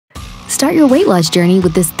Start your weight loss journey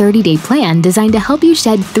with this 30-day plan designed to help you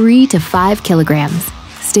shed 3 to 5 kilograms.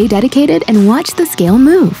 Stay dedicated and watch the scale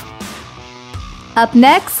move. Up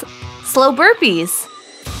next, slow burpees.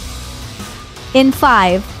 In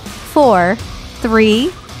 5, 4,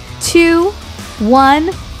 3, 2, 1,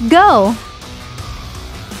 go!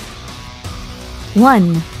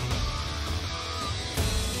 1,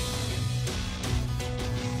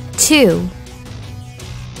 2,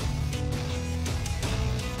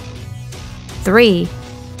 3,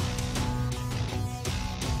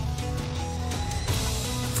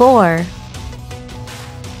 4,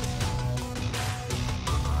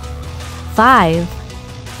 5,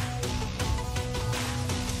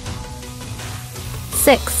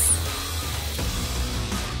 6,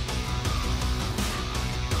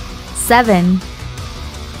 7,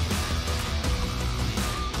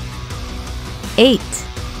 8,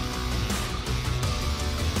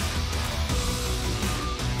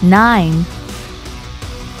 9,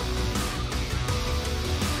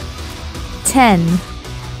 10,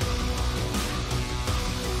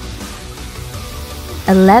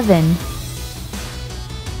 11,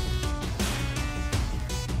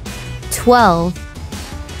 12,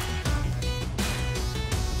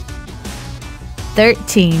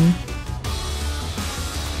 13,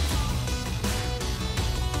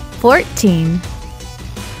 14.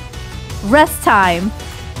 Rest time.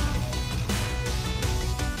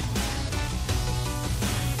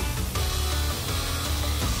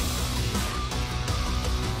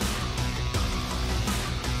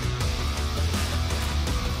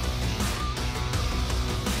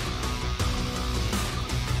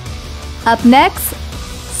 Up next,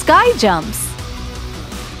 sky jumps.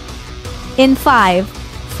 In 5,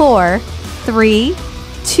 4, 3,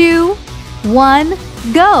 2, 1,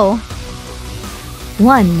 go!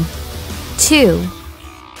 1, 2,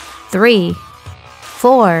 3,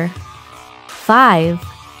 4, 5,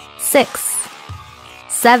 6,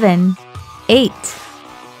 7, 8,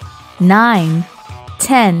 9,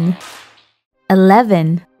 10,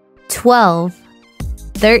 11, 12,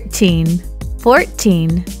 13,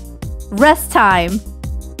 14. Rest time.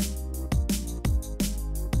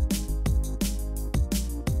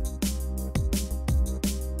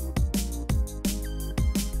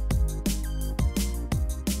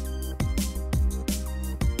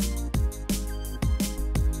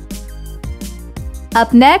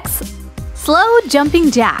 Up next, slow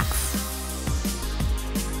jumping jacks.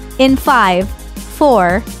 In 5,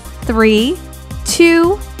 4, 3,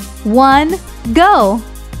 2, 1, go!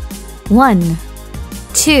 1,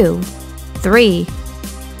 2, 3,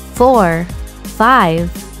 4,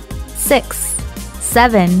 5, 6,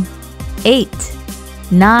 7, 8,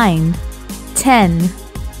 9, 10,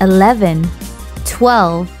 11,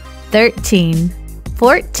 12, 13,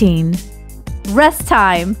 14. Rest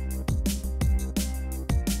time.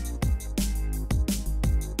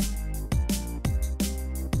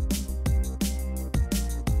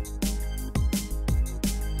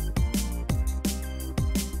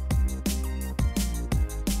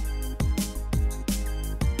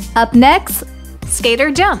 Up next,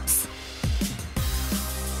 skater jumps.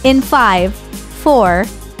 In 5, 4,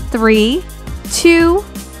 3, 2,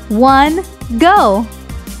 1, go!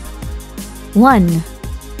 1,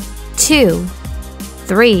 2,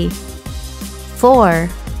 3, 4,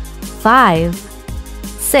 5,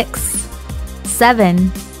 6,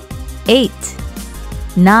 7, 8,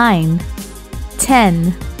 9,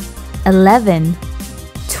 10, 11,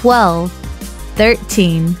 12,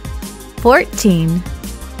 13, 14.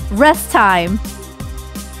 Rest time.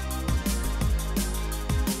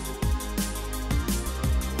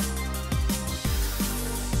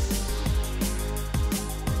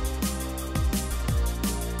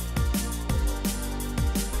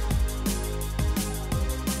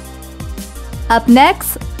 Up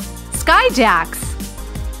next, sky jacks.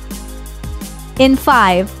 In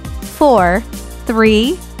 5, 4,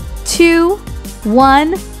 3, 2,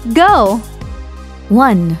 1, go!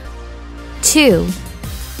 1, 2,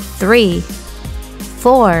 3,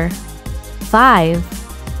 4, 5,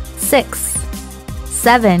 6,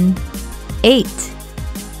 7, 8,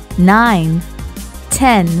 9,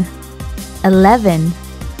 10, 11,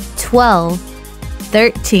 12,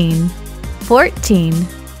 13, 14.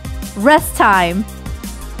 Rest time.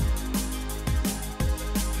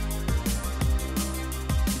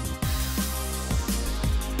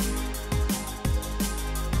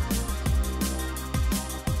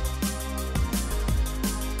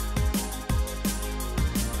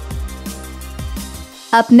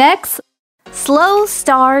 Up next, slow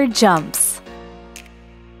star jumps.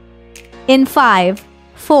 In 5,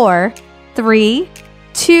 4, 3,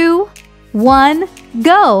 2, 1,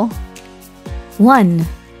 go! 1,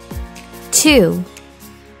 2,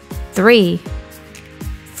 3,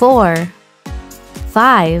 4,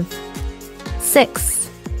 5, 6,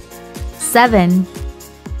 7,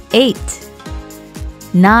 8,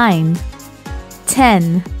 9,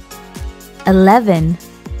 10, 11,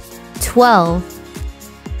 12,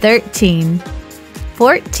 13,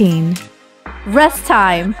 14. Rest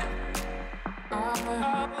time.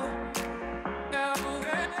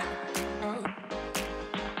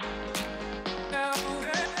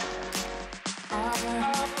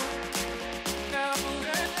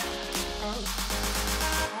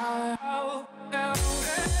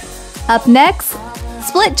 Up next,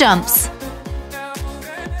 split jumps.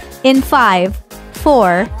 In 5,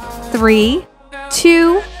 4, 3,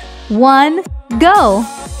 2, 1, go.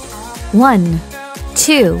 1,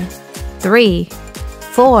 2, 3,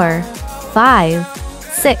 4, 5,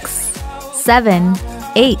 6, 7,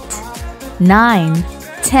 8, 9,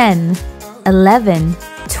 10, 11,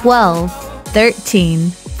 12, 13,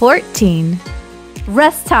 14.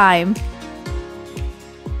 Rest time.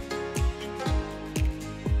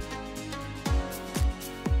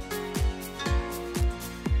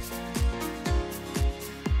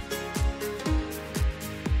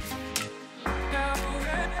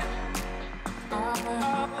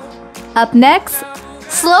 Up next,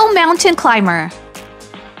 slow mountain climber.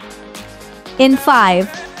 In 5,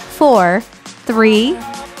 4, 3,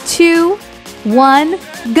 2, 1,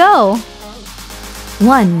 go.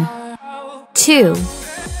 1, 2,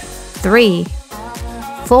 3,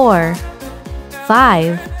 4,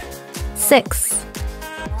 5, 6,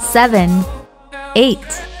 7, 8,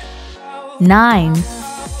 9,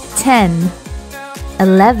 10,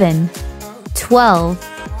 11, 12,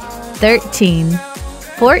 13,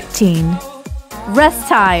 14. Rest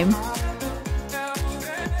time.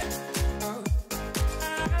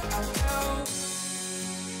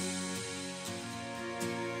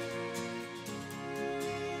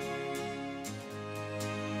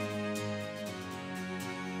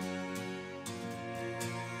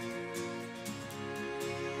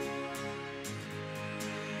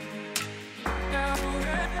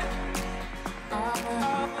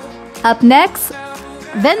 Up next,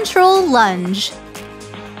 ventral lunge.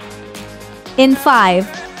 In 5,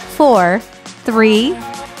 4, 3,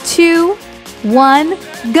 2, 1,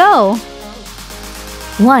 go.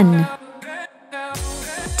 1,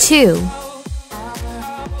 2,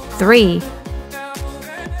 3,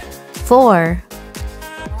 4,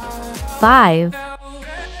 5,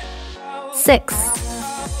 6,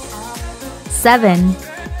 7,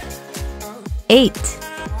 8,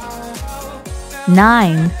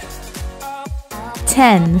 9,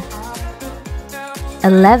 10,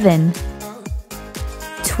 11,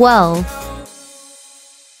 12,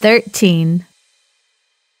 13,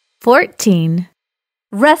 14.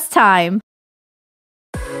 Rest time.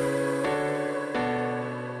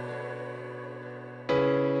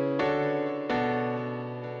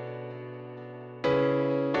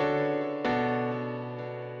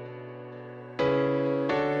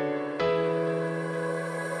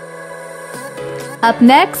 Up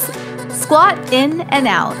next, squat in and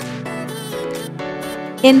out.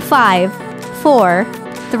 In 5, 4,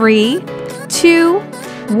 3, 2,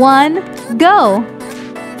 1, go.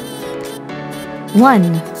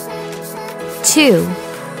 1, 2,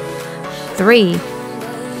 3,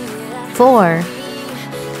 4,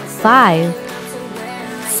 5,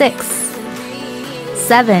 6,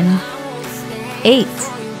 7, 8,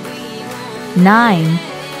 9,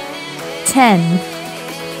 10,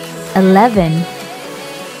 11,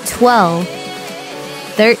 12,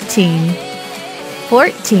 13,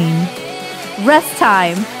 14. Rest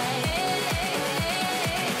time.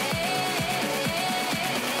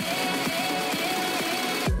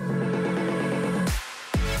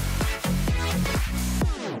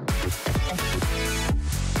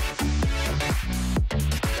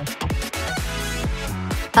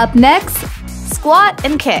 Up next, squat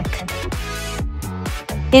and kick.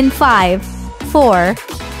 In 5, 4,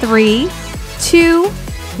 3, 2,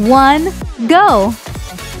 1, go.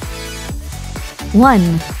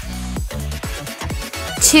 1,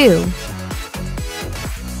 2,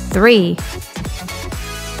 3,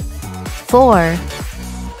 4,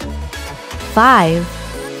 5,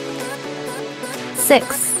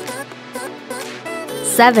 6,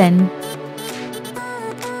 7,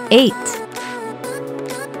 8,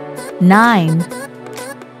 9,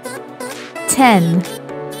 10,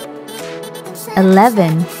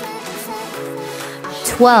 11,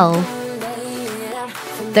 12,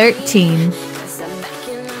 13,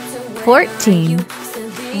 14.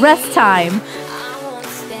 Rest time.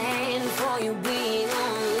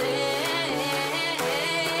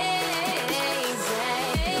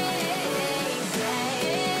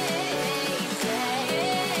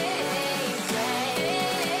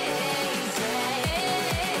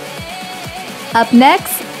 Up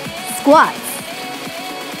next, squats.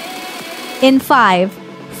 In 5,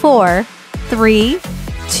 4, 3,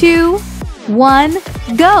 2, 1,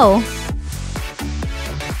 go!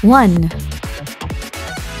 1,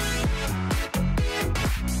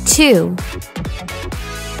 2,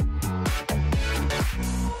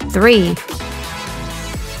 3,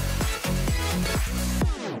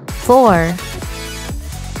 4,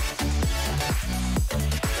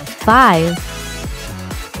 5,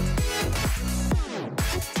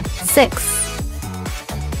 6,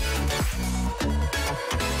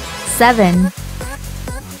 7,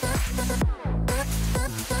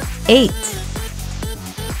 8,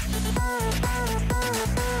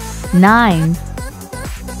 9,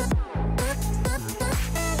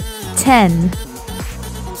 10,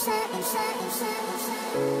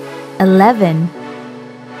 11,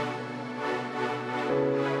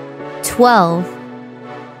 12,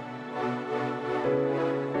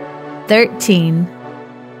 13,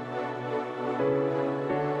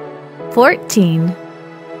 14.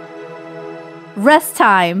 Rest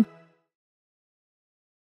time.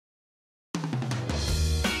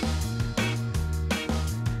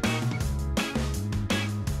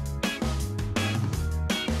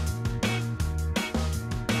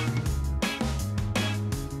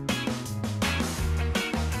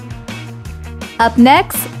 Up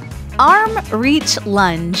next, arm reach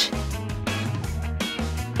lunge.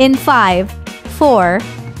 In 5, 4,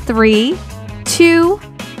 3, 2,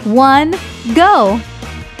 1, go!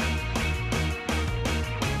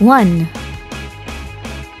 1,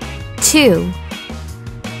 2,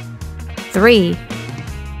 3,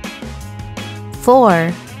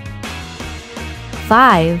 4,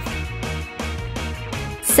 5,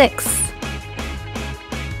 6,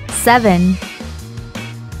 7,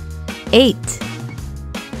 8,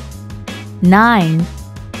 9,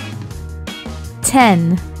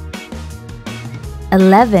 10,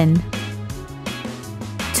 11,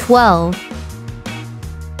 12,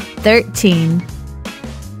 13,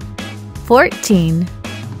 14.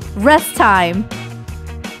 Rest time.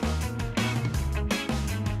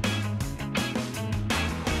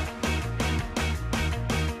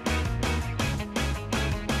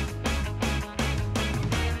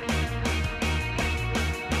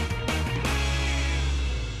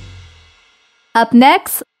 Up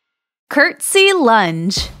next, curtsy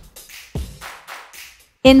lunge.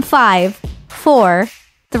 In 5, 4,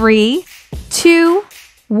 3, 2,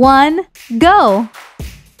 1, go!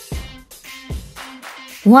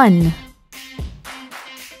 1,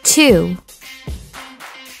 2,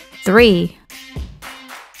 3,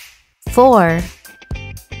 4,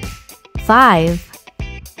 5,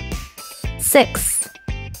 6,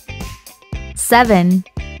 7,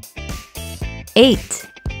 8,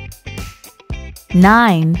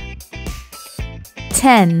 9,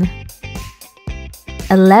 10,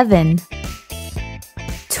 11,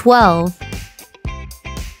 12,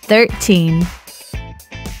 13,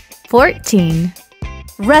 14.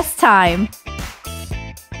 Rest time.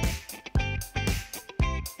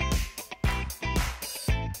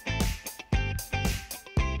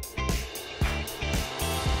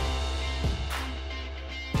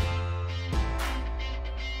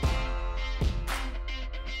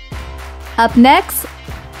 Up next,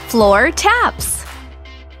 floor taps.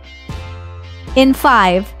 In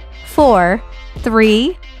 5, 4,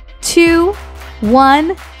 3, 2,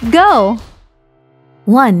 1, go!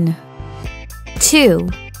 1, 2,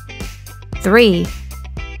 3,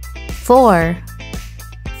 4,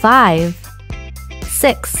 5,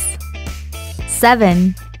 6,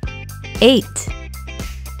 7, 8,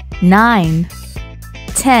 9,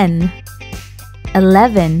 10,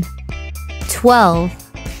 11, 12,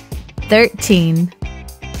 13,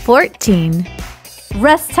 14.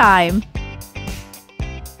 Rest time.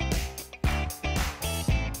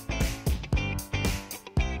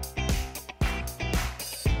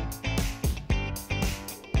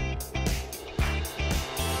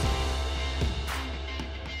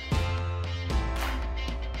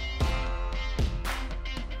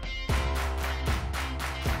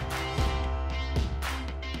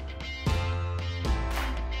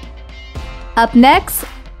 Up next,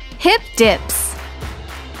 hip dips.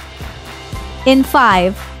 In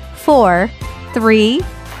 5, 4, 3,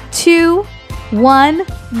 2, 1,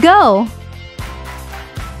 go!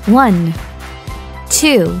 1,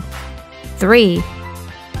 2, 3,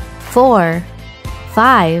 4,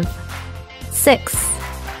 5, 6,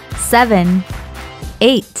 7,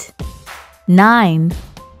 8, 9,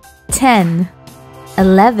 10,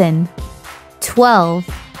 11, 12,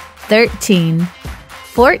 13,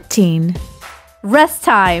 14. Rest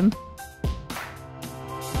time.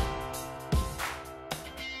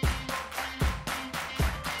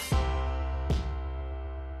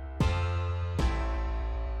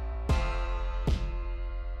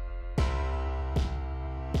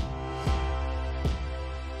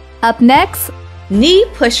 Up next, knee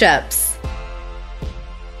push-ups.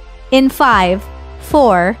 In 5,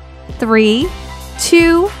 4, 3,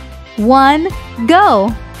 2, 1, go!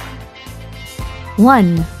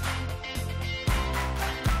 1,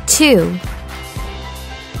 2,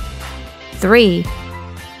 3,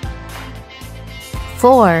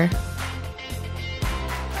 4,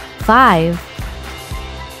 5,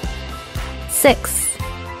 6,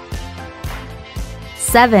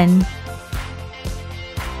 7,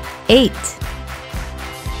 8,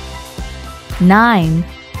 9,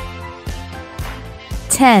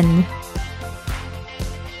 10,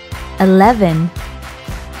 11,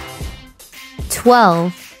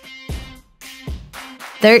 12,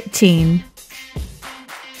 13,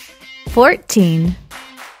 14.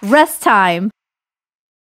 Rest time.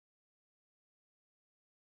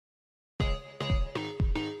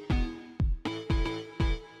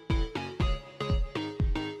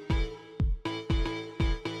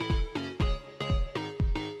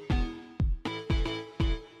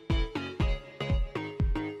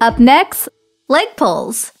 Up next, leg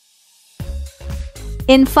pulls.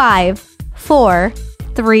 In 5, 4,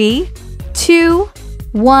 3, 2,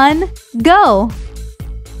 1, go!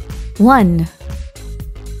 1,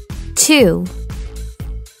 2,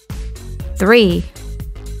 3,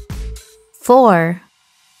 4,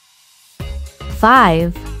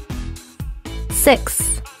 5,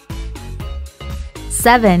 6,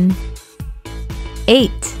 7,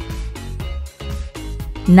 8,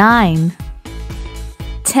 9,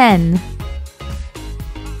 10,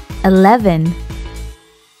 11,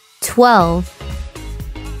 12,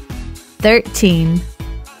 13,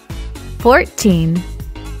 14.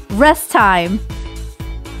 Rest time.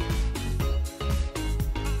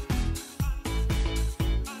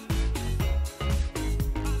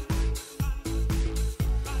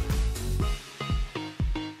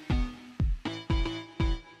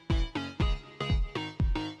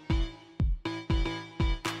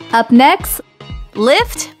 Up next,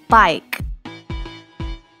 lift bike.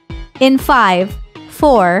 In 5,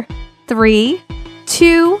 4, 3,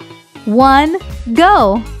 2, 1,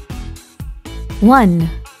 go! 1,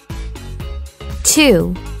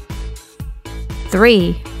 2,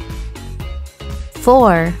 3,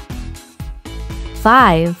 4,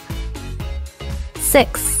 5,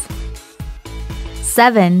 6,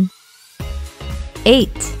 7,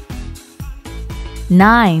 8,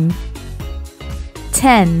 9,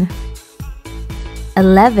 10,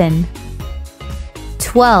 11,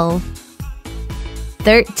 12,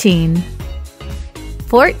 13,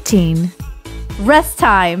 14. Rest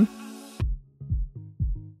time.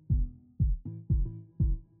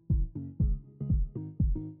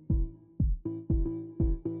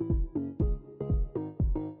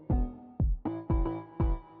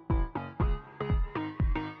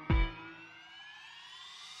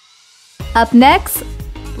 Up next,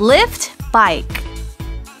 lift bike.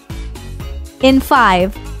 In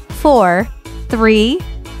 5, 4, 3,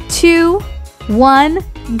 2,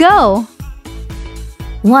 1, go!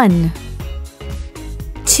 1,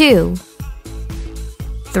 2,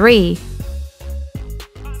 3,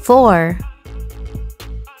 4,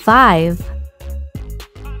 5,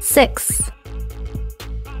 6,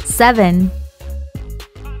 7,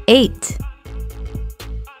 8,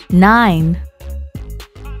 9,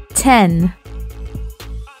 10,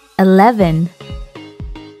 11,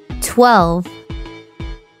 12,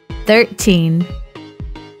 13,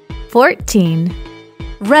 14.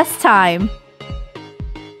 Rest time.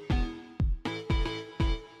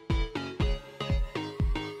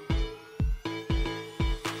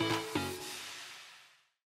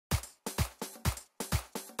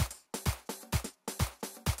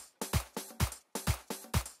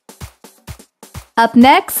 Up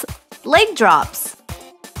next, leg drops.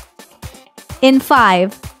 In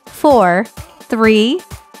 5, 4, 3,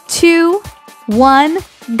 2, 1,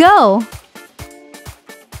 go!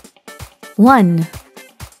 1,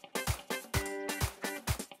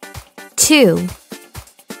 2,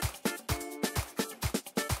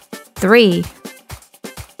 3,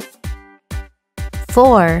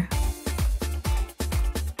 4,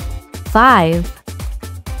 5,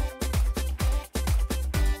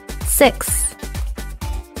 6,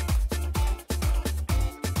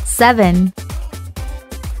 7,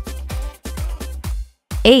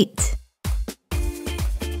 8,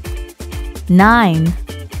 9,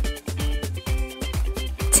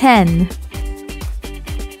 10,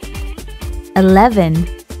 11,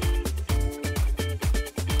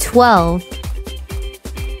 12,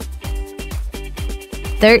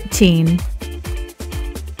 13,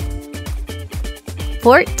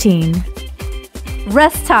 14.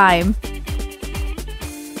 Rest time.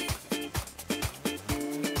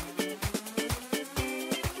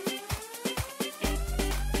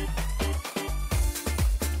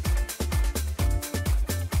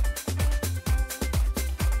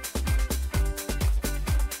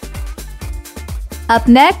 Up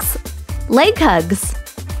next, leg hugs.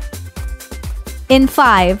 In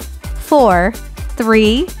 5, 4,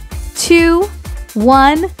 3, 2,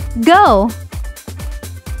 1, go!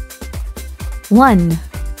 1,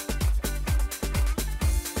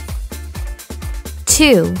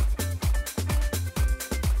 2,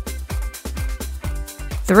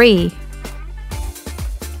 3,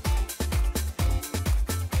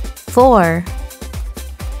 4,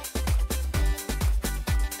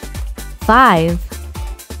 5,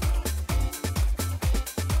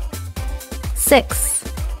 6,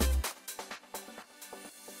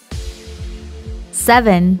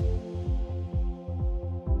 7,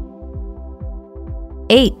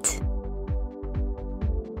 8,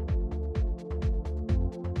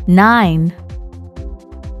 9,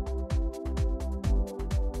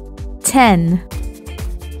 10,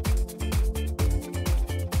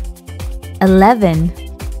 11,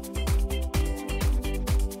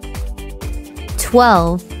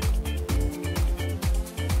 12,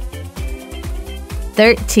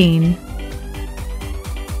 13,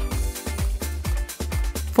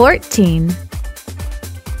 14.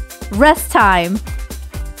 Rest time.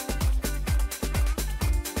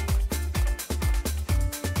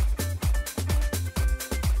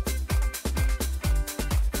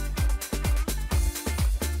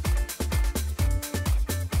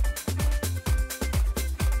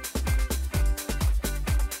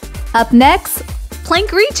 Up next,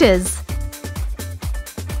 plank reaches.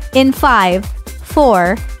 In 5,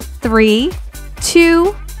 4, 3, 2,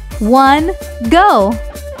 1, go!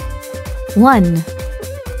 1,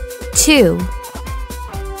 2,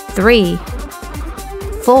 3,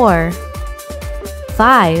 4,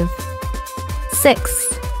 5,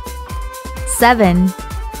 6, 7,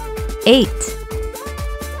 8,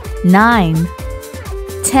 9,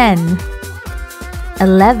 10,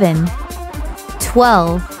 11,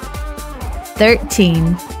 12,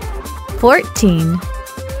 13, 14.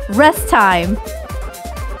 Rest time.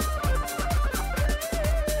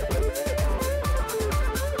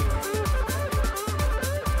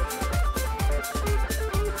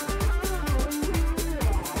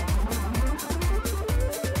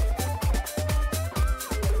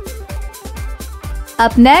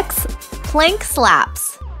 Up next, plank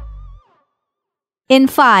slaps. In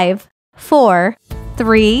 5, 4,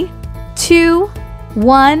 3, 2,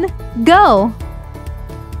 1, go!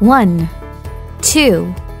 1,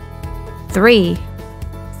 2, 3,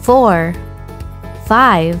 4,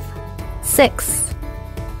 5, 6,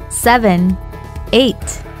 7,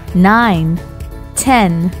 8, 9,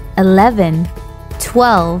 10, 11,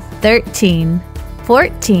 12, 13,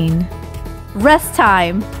 14. Rest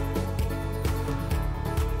time.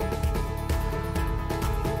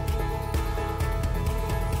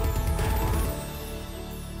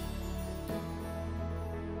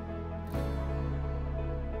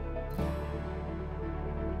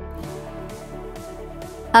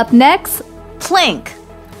 Up next, plank.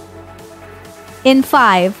 In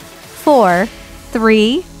 5, 4,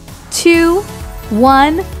 3, 2,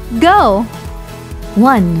 1, go!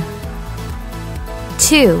 1,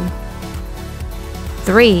 2,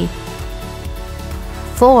 3,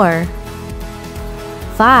 4,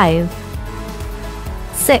 5,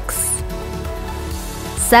 6,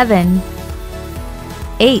 7,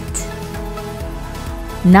 8,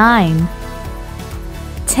 9,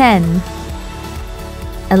 10,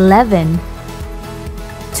 11,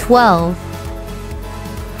 12,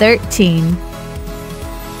 13,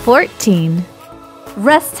 14.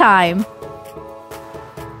 Rest time.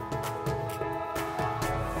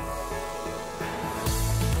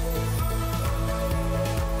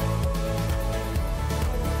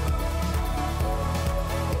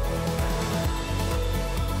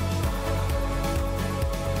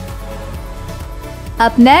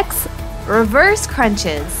 Up next, reverse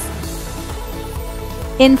crunches.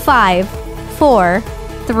 In 5, 4,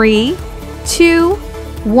 3, 2,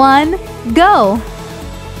 1, go!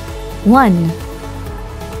 1,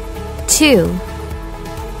 2,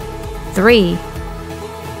 3,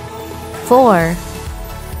 4,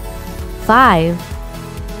 5,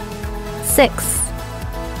 6,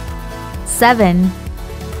 7,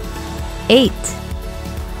 8,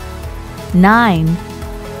 9,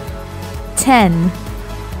 10,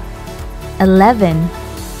 11,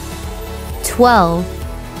 12,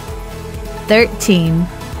 13,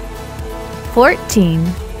 14.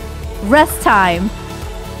 Rest time.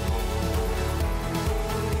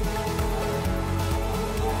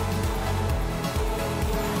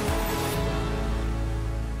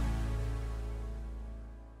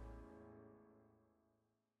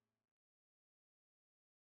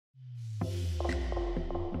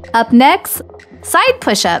 Up next, side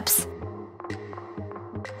push-ups.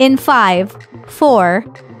 In 5, 4,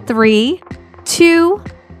 3, 2,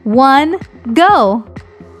 1, go!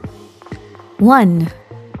 1,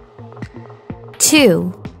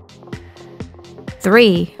 2,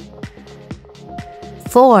 3,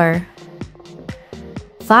 4,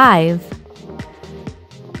 5,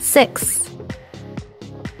 6,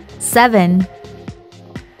 7,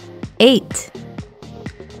 8,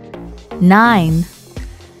 9,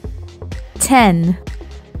 10,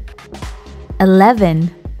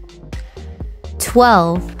 11,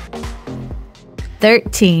 12,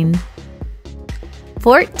 13,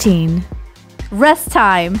 14. Rest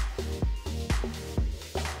time.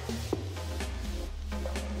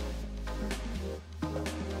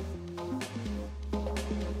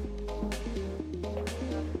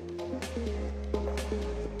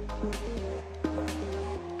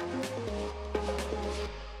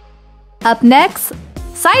 Up next,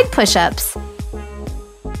 side push-ups.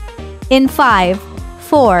 In 5,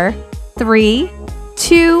 4, 3,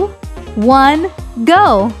 2, 1,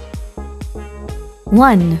 go!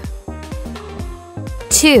 1,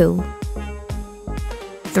 2,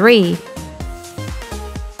 3,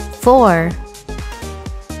 4,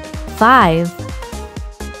 5,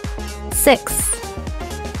 6,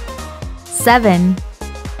 7,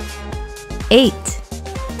 8,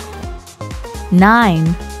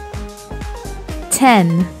 9,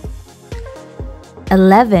 10,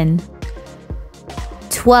 11,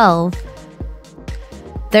 12,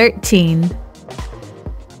 13,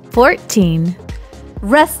 14.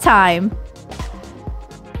 Rest time.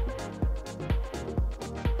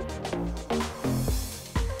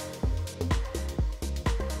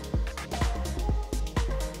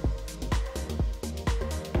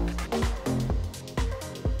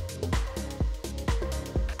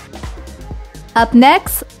 Up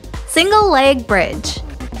next, single leg bridge.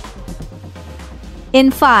 In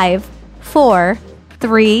 5, 4,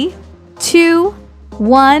 3, 2,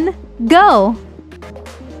 1, go!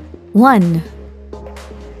 1,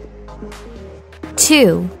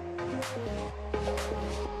 2,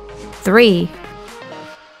 3,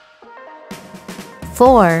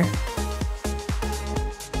 4,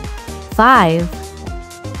 5,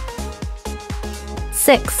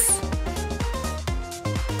 6,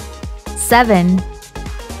 7,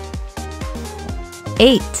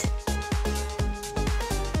 8,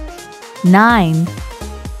 9,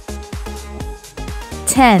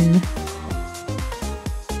 10,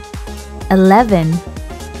 11,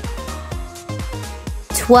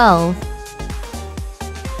 12,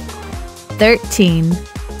 13,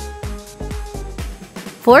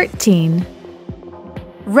 14.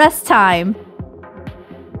 Rest time.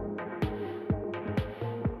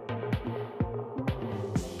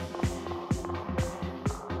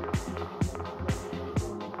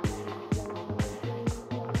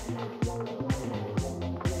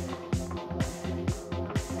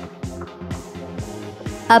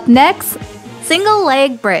 Up next, single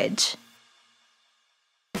leg bridge.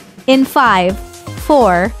 In 5,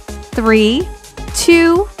 4, 3,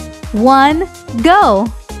 2, 1, go!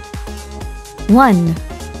 1,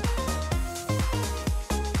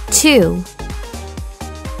 2,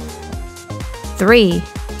 3,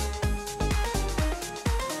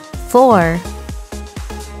 4,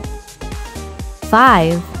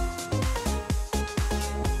 5,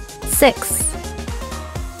 6,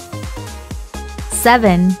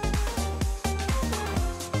 7,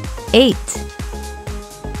 8,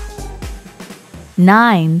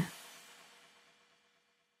 9,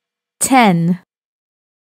 10,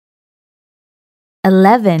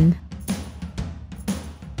 11,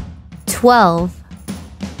 12,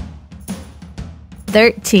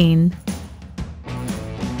 13,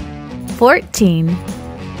 14.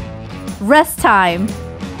 Rest time.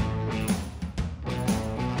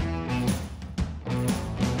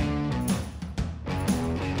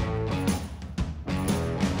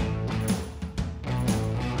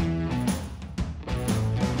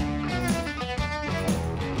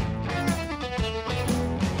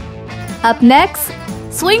 Up next,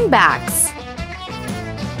 swing backs.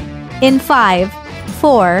 In 5,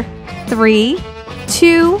 4, 3,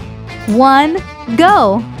 2, 1,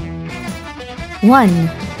 go! 1,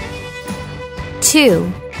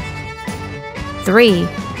 2, 3,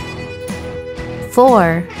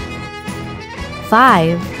 4,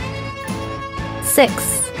 5,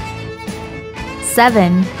 6,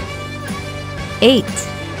 7, 8,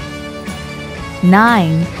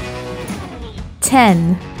 9,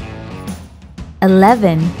 10,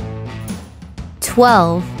 11,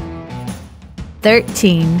 12,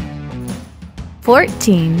 13,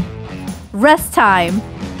 14. Rest time.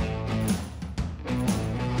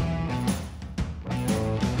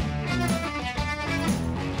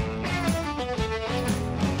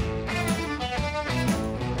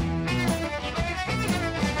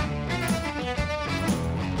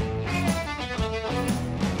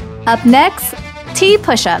 Up next, T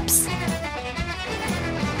push-ups.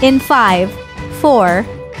 In 5, 4,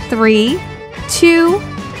 3, 2,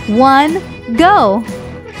 1, go!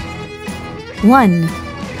 1,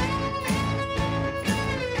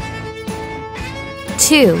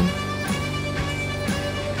 2,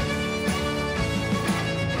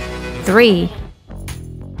 3,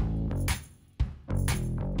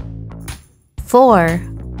 4,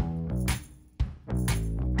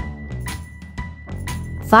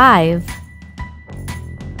 5,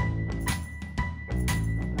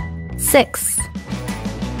 6,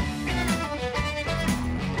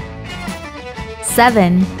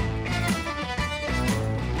 7,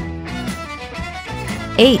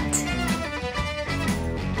 8,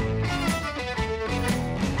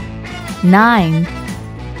 9,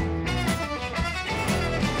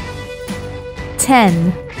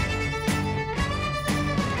 10,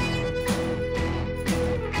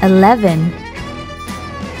 11,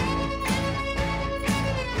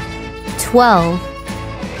 12,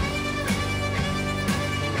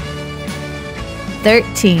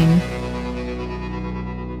 13,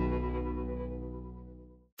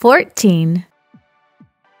 14.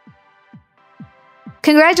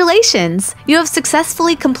 Congratulations! You have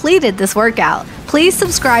successfully completed this workout. Please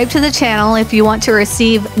subscribe to the channel if you want to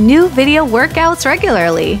receive new video workouts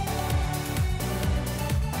regularly.